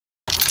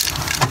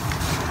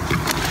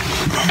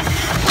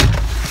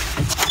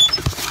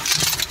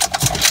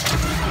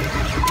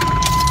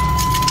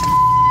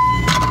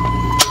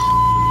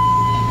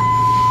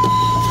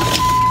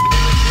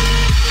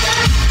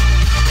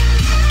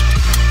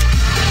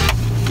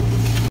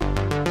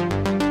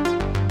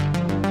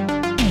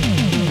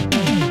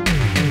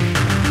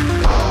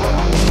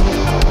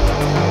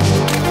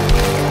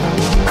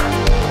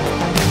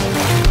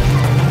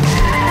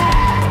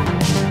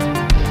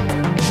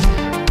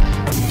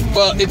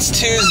It's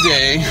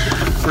Tuesday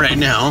right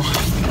now.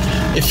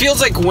 It feels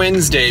like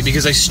Wednesday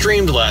because I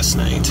streamed last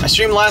night. I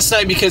streamed last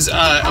night because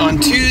on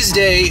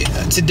Tuesday,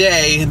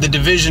 today, The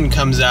Division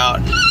comes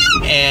out,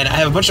 and I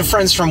have a bunch of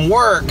friends from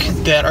work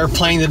that are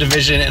playing The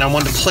Division, and I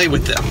wanted to play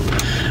with them.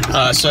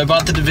 So I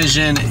bought The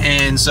Division,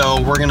 and so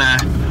we're gonna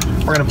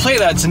play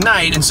that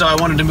tonight. And so I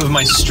wanted to move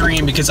my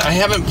stream because I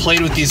haven't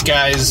played with these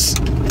guys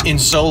in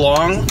so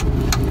long.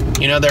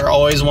 You know, they're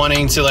always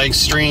wanting to like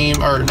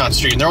stream, or not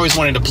stream, they're always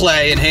wanting to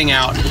play and hang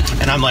out,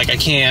 and I'm like, I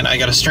can't, I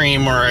gotta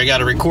stream or I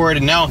gotta record,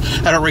 and now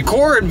I don't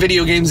record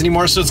video games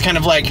anymore, so it's kind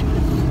of like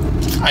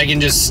I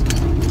can just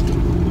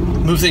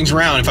move things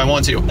around if I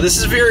want to. This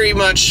is very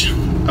much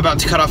about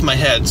to cut off my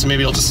head, so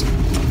maybe I'll just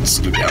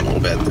scoot down a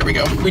little bit. There we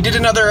go. We did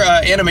another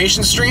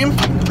animation stream.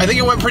 I think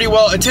it went pretty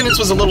well. Attendance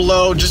was a little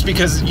low just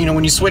because, you know,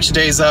 when you switch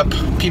days up,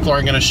 people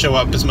aren't gonna show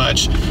up as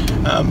much.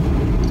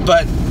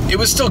 But it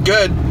was still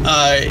good.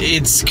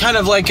 It's kind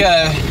of like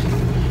a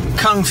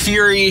Kung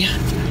Fury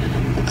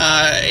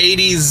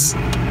 80s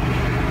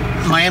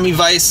Miami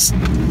Vice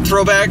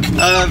throwback.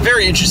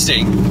 Very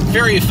interesting,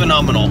 very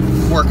phenomenal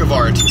work of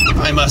art,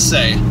 I must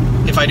say,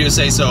 if I do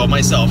say so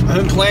myself. I've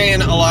been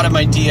playing a lot of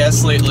my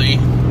DS lately,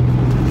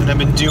 and I've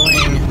been doing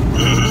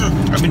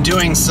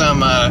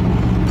some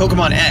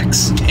Pokemon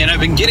X, and I've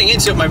been getting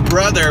into it. My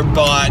brother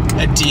bought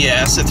a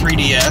DS, a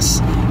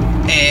 3DS,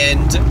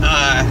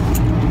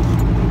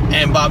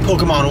 and bought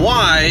Pokemon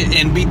Y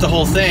and beat the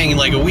whole thing in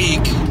like a week.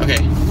 Okay,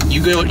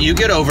 you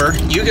get over,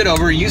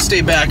 you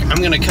stay back.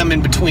 I'm gonna come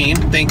in between.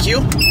 Thank you.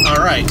 All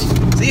right.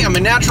 See, I'm a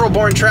natural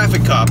born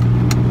traffic cop.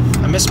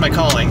 I missed my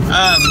calling.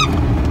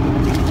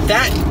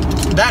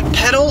 That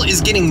pedal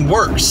is getting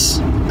worse.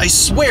 I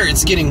swear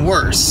it's getting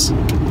worse.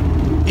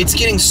 It's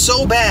getting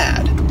so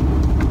bad.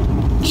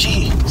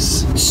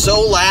 Jeez,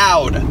 so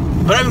loud.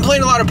 But I've been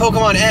playing a lot of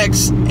Pokemon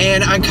X,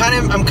 and I'm kind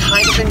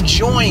of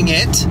enjoying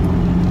it.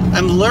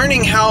 I'm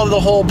learning how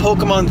the whole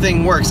Pokemon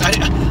thing works.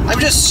 I'm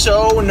just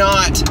so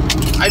not.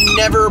 I've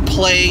never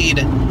played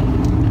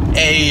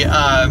a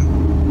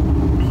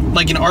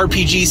like an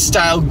RPG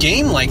style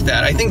game like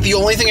that. I think the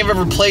only thing I've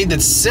ever played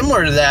that's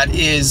similar to that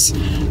is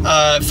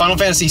Final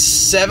Fantasy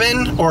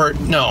VII, or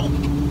no,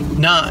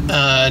 not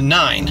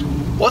 9.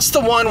 What's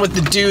the one with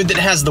the dude that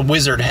has the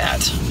wizard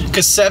hat?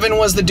 Because 7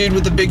 was the dude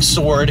with the big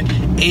sword,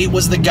 8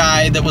 was the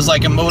guy that was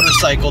like a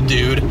motorcycle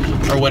dude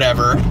or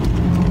whatever,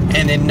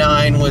 and then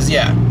 9 was,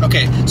 yeah.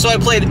 Okay, so I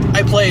played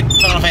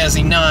Final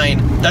Fantasy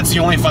 9. That's the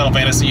only Final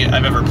Fantasy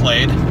I've ever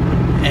played,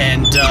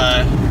 and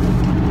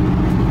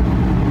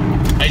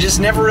I just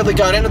never really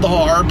got into the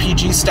whole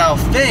RPG style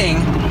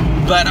thing.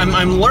 But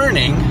I'm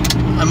learning,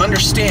 I'm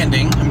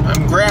understanding,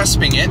 I'm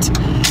grasping it,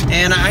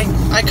 and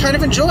I kind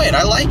of enjoy it.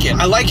 I like it.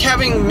 I like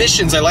having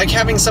missions. I like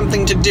having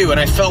something to do. And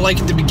I felt like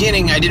at the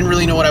beginning I didn't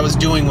really know what I was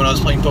doing when I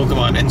was playing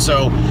Pokemon. And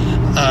so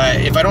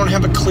if I don't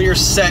have a clear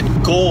set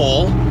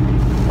goal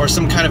or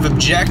some kind of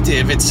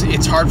objective,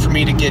 it's hard for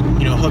me to get,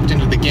 you know, hooked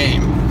into the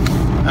game.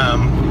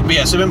 But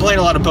yeah, so I've been playing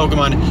a lot of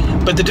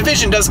Pokemon. But The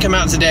Division does come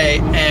out today,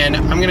 and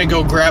I'm gonna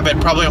go grab it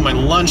probably on my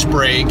lunch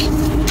break,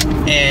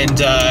 and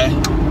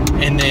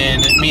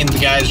then me and the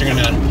guys are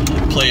gonna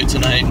play it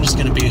tonight. It's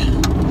gonna be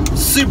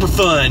super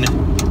fun,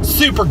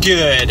 super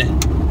good,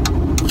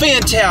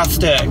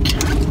 fantastic.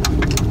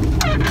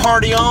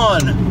 Party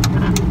on.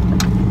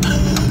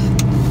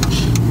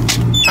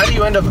 How do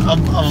you end up a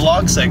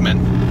vlog segment?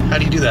 How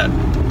do you do that?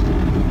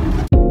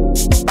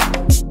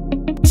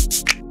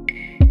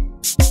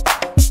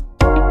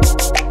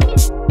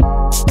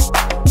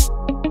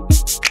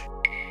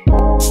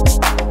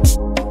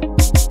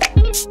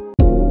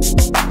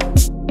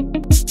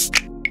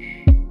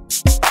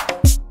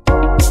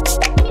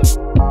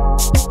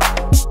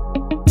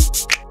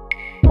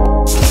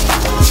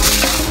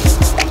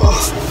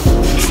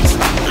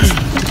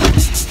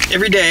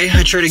 Every day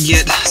I try to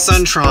get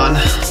Fultron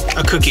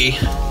a cookie.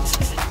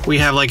 We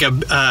have like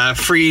a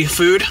free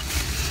food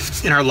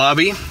in our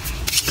lobby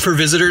for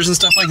visitors and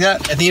stuff like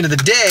that. At the end of the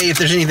day, if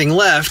there's anything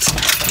left,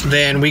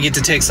 then we get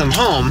to take some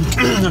home.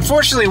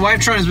 Unfortunately,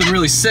 Fultron has been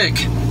really sick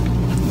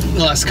the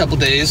last couple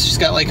days. She's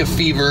got like a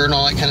fever and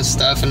all that kind of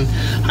stuff, and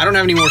I don't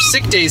have any more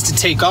sick days to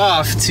take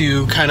off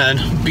to kind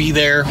of be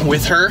there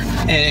with her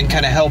and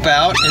kind of help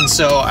out. And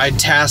so I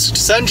tasked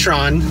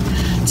Fultron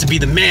to be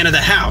the man of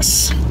the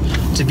house,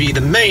 to be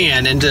the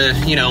man, and to,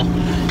 you know,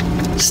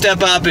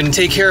 step up and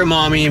take care of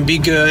mommy and be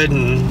good.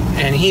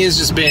 And he has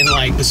just been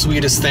like the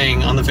sweetest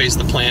thing on the face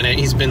of the planet.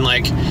 He's been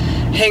like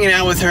hanging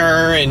out with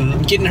her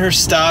and getting her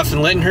stuff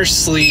and letting her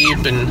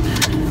sleep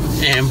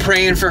and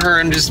praying for her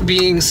and just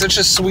being such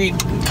a sweet,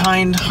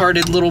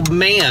 kind-hearted little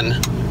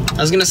man.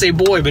 I was gonna say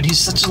boy, but he's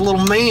such a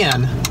little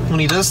man when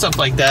he does stuff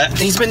like that. And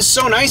he's been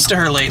so nice to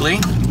her lately,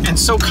 and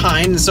so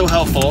kind and so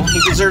helpful. He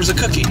deserves a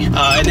cookie.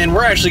 And then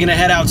we're actually gonna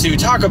head out to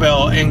Taco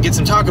Bell and get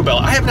some Taco Bell.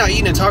 I have not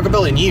eaten a Taco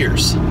Bell in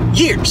years.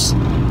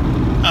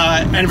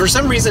 And for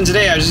some reason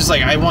today I was just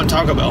like, I want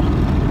Taco Bell.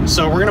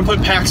 So we're gonna put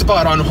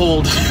Paxpot on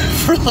hold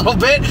for a little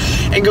bit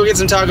and go get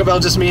some Taco Bell,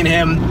 just me and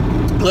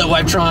him. Let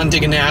Fultron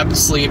take a nap,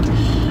 sleep,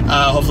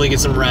 hopefully get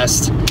some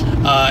rest.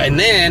 And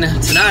then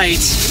tonight,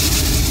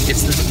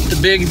 It's the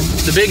big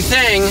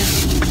thing.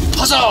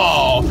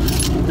 Huzzah!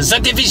 The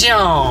division.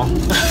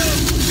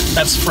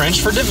 That's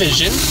French for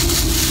division, in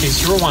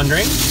case you were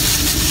wondering.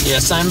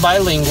 Yes, I'm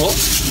bilingual.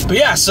 But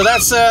yeah, so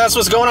that's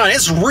what's going on.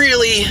 It's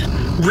really,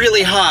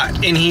 really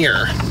hot in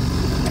here.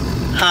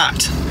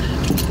 Hot.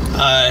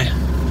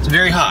 It's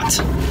very hot.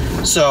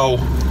 So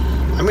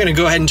I'm gonna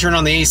go ahead and turn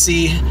on the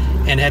AC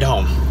and head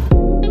home.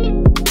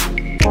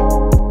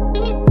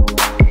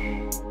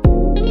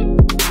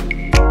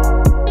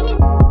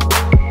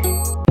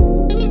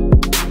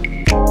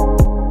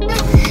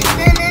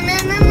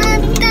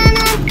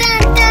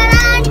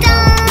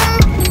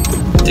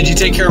 Did you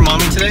take care of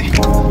mommy today?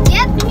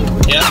 Yep.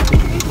 Yeah?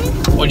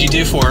 What'd you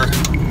do for her?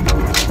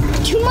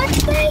 Too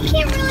much, but I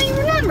can't really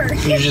remember.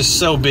 You're just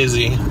so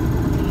busy.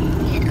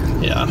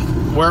 Yeah.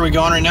 Where are we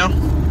going right now?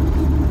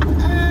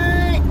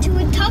 To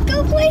a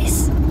taco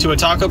place. To a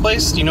taco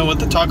place? Do you know what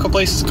the taco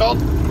place is called?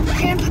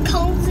 Grandpa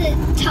calls it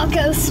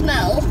taco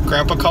smell.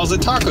 Grandpa calls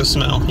it taco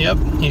smell. Yep,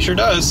 he sure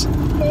does.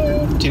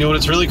 Do you know what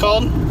it's really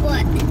called?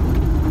 What?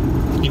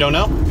 You don't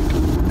know?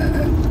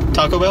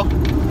 Taco Bell?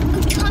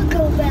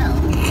 Taco Bell.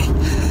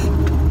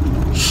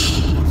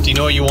 Do you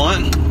know what you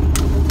want?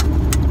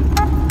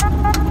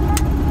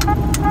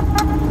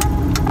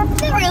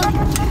 Not really.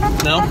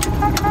 No?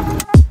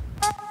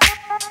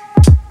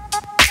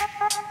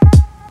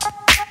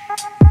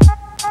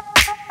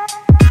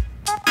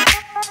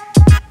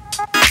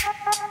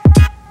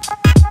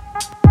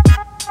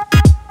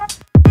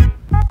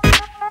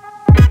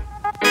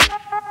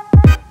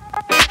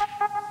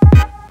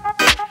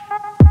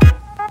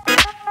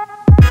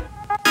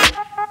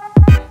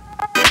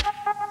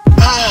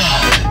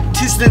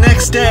 Tis the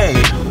next day.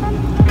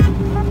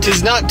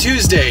 Tis not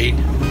Tuesday.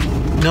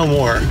 No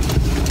more.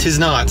 Tis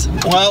not.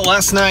 Well,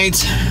 last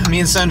night,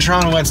 me and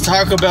Fultron went to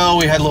Taco Bell.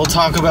 We had a little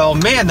Taco Bell.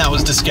 Man, that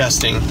was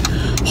disgusting.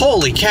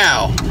 Holy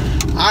cow.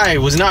 I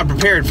was not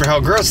prepared for how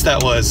gross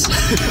that was.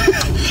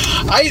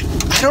 I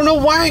don't know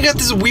why I got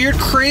this weird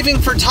craving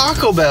for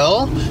Taco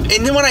Bell.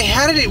 And then when I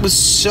had it, it was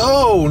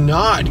so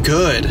not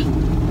good.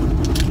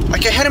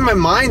 Like, I had in my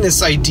mind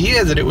this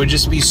idea that it would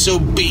just be so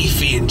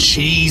beefy and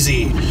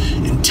cheesy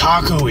and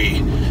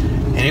taco-y.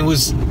 And it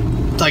was,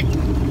 like,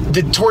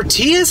 the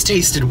tortillas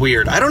tasted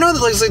weird. I don't know,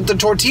 like the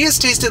tortillas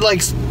tasted,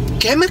 like,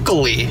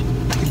 chemically.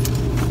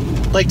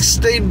 Like,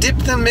 they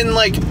dipped them in,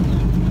 like,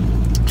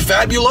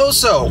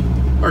 Fabuloso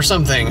or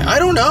something. I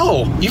don't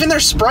know. Even their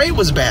Sprite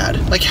was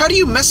bad. Like, how do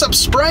you mess up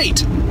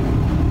Sprite?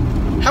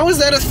 How is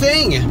that a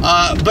thing?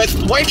 But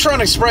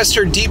Fultron expressed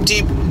her deep,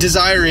 deep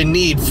desire and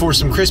need for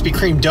some Krispy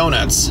Kreme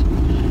donuts.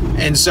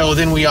 And so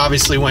then we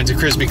obviously went to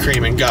Krispy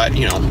Kreme and got,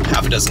 you know,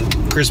 half a dozen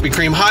Krispy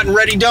Kreme hot and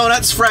ready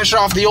donuts, fresh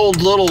off the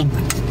old little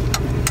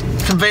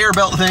conveyor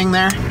belt thing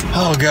there.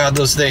 Oh God,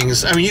 those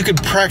things. I mean, you could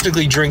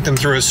practically drink them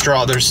through a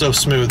straw. They're so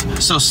smooth,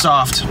 so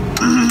soft.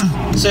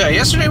 So yeah,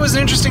 yesterday was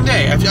an interesting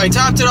day. I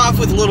topped it off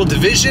with a little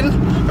Division.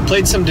 I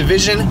played some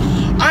Division.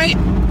 I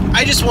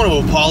just want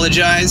to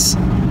apologize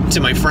to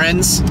my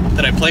friends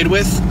that I played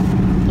with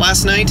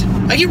last night.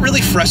 I get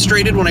really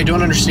frustrated when I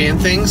don't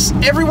understand things.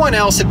 Everyone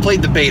else had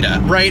played the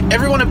beta, right?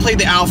 Everyone had played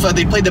the alpha,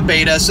 they played the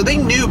beta, so they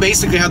knew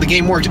basically how the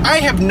game worked. I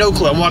have no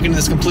clue. I'm walking into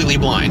this completely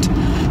blind.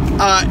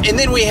 And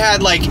then we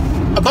had like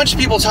a bunch of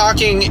people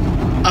talking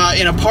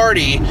in a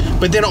party,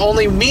 but then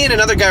only me and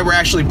another guy were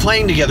actually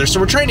playing together. So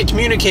we're trying to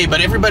communicate,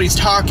 but everybody's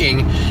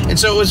talking. And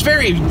so it was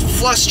very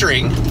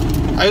flustering.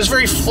 I was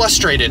very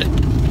frustrated.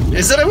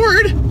 Is that a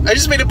word? I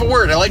just made up a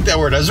word. I like that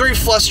word. I was very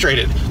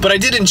frustrated, but I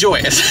did enjoy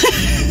it.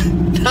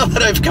 Now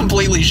that I've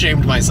completely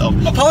shamed myself.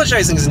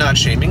 Apologizing is not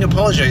shaming.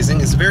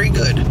 Apologizing is very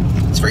good.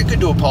 It's very good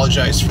to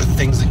apologize for the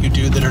things that you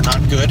do that are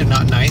not good and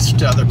not nice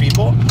to other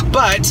people.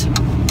 But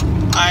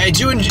I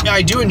do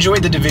enjoy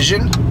the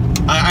Division.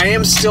 I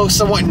am still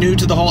somewhat new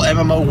to the whole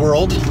MMO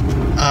world.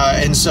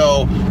 And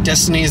so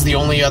Destiny is the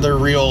only other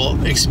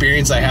real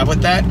experience I have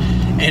with that.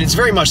 And it's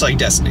very much like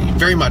Destiny.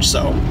 Very much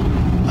so.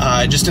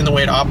 Just in the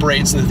way it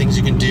operates and the things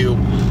you can do,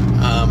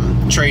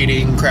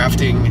 trading,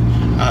 crafting,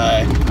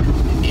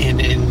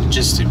 and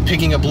just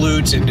picking up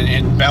loot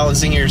and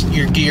balancing your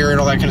gear and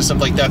all that kind of stuff.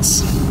 Like,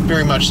 that's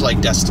very much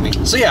like Destiny.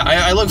 So yeah,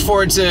 I look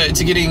forward to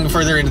getting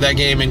further into that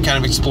game and kind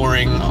of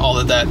exploring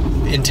all that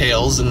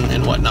entails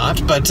and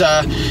whatnot. But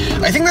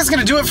I think that's going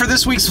to do it for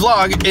this week's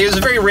vlog. It was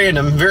very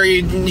random,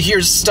 very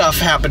here's stuff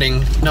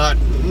happening,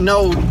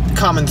 no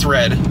common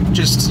thread,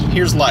 just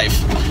here's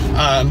life.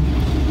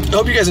 I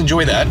hope you guys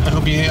enjoy that. I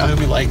hope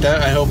you like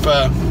that. I hope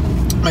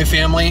my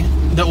family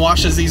that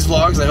watches these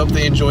vlogs, I hope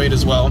they enjoy it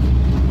as well.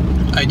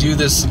 I do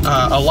this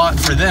a lot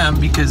for them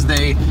because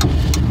they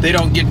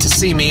don't get to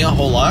see me a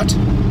whole lot.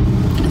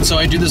 And so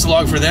I do this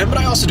vlog for them, but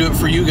I also do it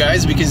for you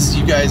guys because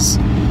you guys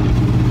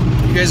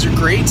are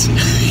great.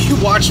 You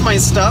watch my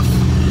stuff.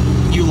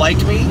 You like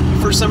me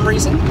for some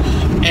reason.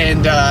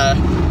 And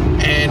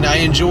I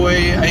enjoy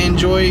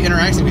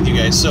interacting with you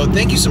guys. So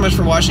thank you so much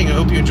for watching. I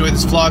hope you enjoyed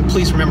this vlog.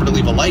 Please remember to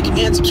leave a like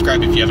and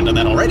subscribe if you haven't done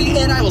that already.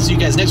 And I will see you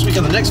guys next week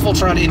on the next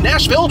Fultron in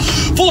Nashville.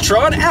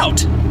 Fultron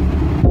out!